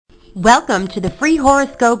Welcome to the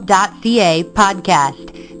freehoroscope.ca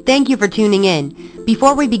podcast. Thank you for tuning in.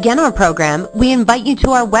 Before we begin our program, we invite you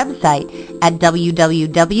to our website at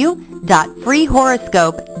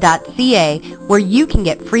www.freehoroscope.ca, where you can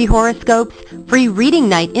get free horoscopes, free reading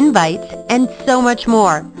night invites, and so much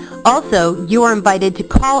more. Also, you are invited to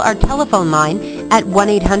call our telephone line at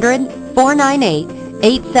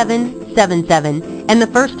 1-800-498-8777, and the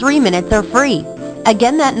first 3 minutes are free.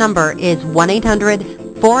 Again, that number is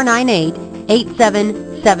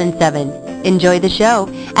 1-800-498-8777. Enjoy the show,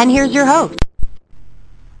 and here's your host.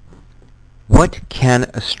 What can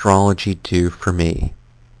astrology do for me?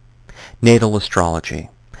 Natal astrology.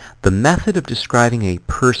 The method of describing a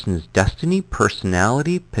person's destiny,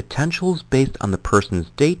 personality, potentials based on the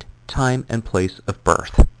person's date, time, and place of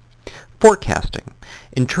birth. Forecasting.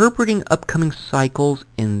 Interpreting upcoming cycles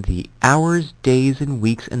in the hours, days, and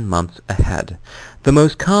weeks and months ahead. The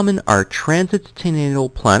most common are transits to natal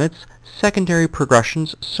planets, secondary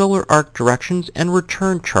progressions, solar arc directions, and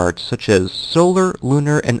return charts such as solar,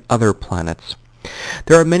 lunar, and other planets.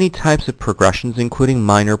 There are many types of progressions, including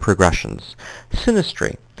minor progressions.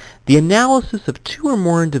 Synastry. The analysis of two or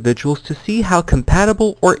more individuals to see how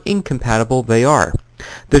compatible or incompatible they are.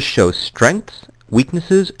 This shows strengths,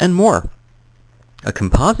 weaknesses, and more. A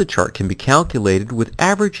composite chart can be calculated with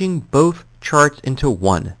averaging both charts into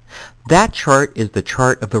one. That chart is the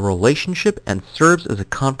chart of the relationship and serves as a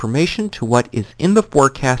confirmation to what is in the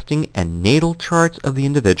forecasting and natal charts of the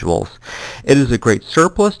individuals. It is a great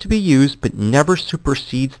surplus to be used, but never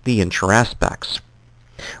supersedes the inter-aspects.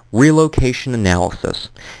 Relocation analysis.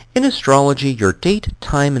 In astrology, your date,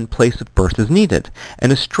 time, and place of birth is needed.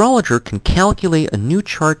 An astrologer can calculate a new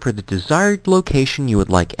chart for the desired location you would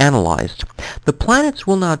like analyzed. The planets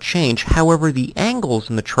will not change, however the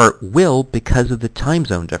angles in the chart will because of the time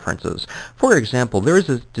zone differences. For example, there is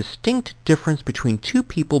a distinct difference between two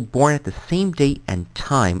people born at the same date and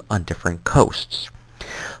time on different coasts.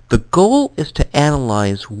 The goal is to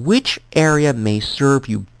analyze which area may serve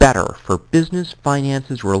you better for business,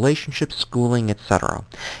 finances, relationships, schooling, etc.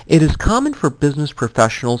 It is common for business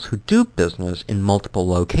professionals who do business in multiple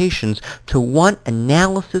locations to want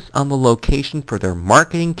analysis on the location for their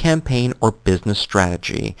marketing campaign or business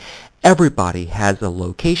strategy. Everybody has a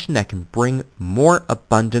location that can bring more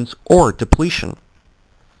abundance or depletion.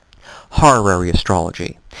 Horary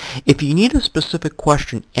astrology. If you need a specific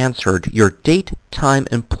question answered, your date, time,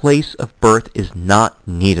 and place of birth is not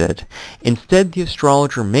needed. Instead, the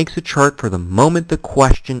astrologer makes a chart for the moment the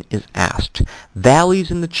question is asked.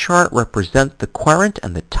 Values in the chart represent the querent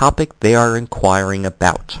and the topic they are inquiring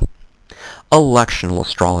about. Electional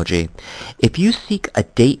astrology. If you seek a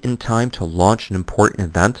date and time to launch an important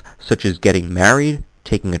event, such as getting married,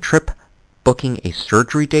 taking a trip, booking a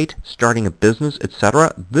surgery date, starting a business,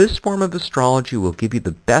 etc., this form of astrology will give you the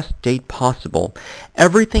best date possible.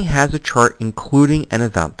 Everything has a chart, including an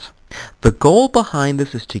event. The goal behind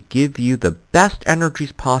this is to give you the best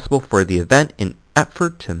energies possible for the event in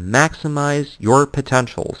effort to maximize your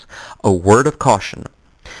potentials. A word of caution.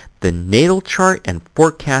 The natal chart and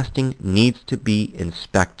forecasting needs to be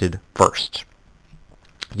inspected first.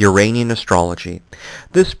 Uranian astrology.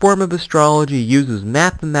 This form of astrology uses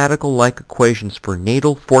mathematical-like equations for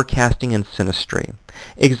natal forecasting and synastry.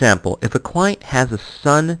 Example, if a client has a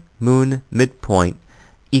sun-moon midpoint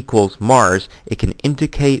equals Mars, it can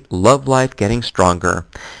indicate love life getting stronger.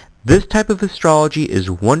 This type of astrology is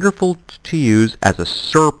wonderful to use as a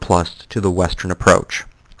surplus to the Western approach.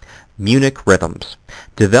 Munich rhythms.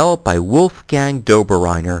 Developed by Wolfgang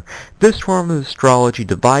Doberreiner, this form of astrology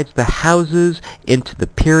divides the houses into the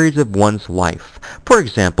periods of one's life. For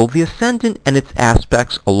example, the ascendant and its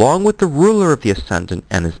aspects, along with the ruler of the ascendant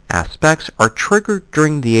and his aspects, are triggered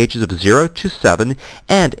during the ages of 0 to 7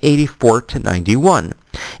 and 84 to 91,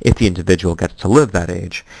 if the individual gets to live that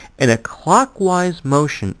age. In a clockwise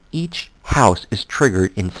motion, each house is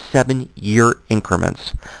triggered in 7-year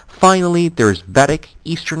increments. Finally, there is Vedic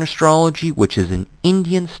Eastern astrology, which is an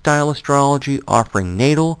Indian-style astrology offering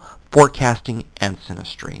natal, forecasting, and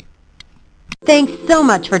synastry. Thanks so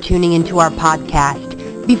much for tuning into our podcast.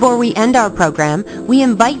 Before we end our program, we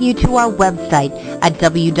invite you to our website at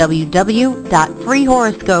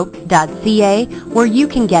www.freehoroscope.ca, where you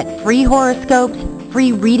can get free horoscopes,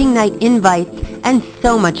 free reading night invites, and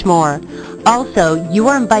so much more. Also, you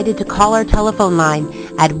are invited to call our telephone line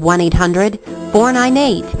at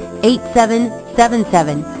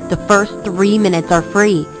 1-800-498-8777. The first 3 minutes are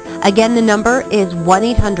free. Again, the number is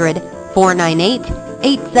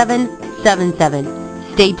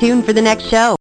 1-800-498-8777. Stay tuned for the next show.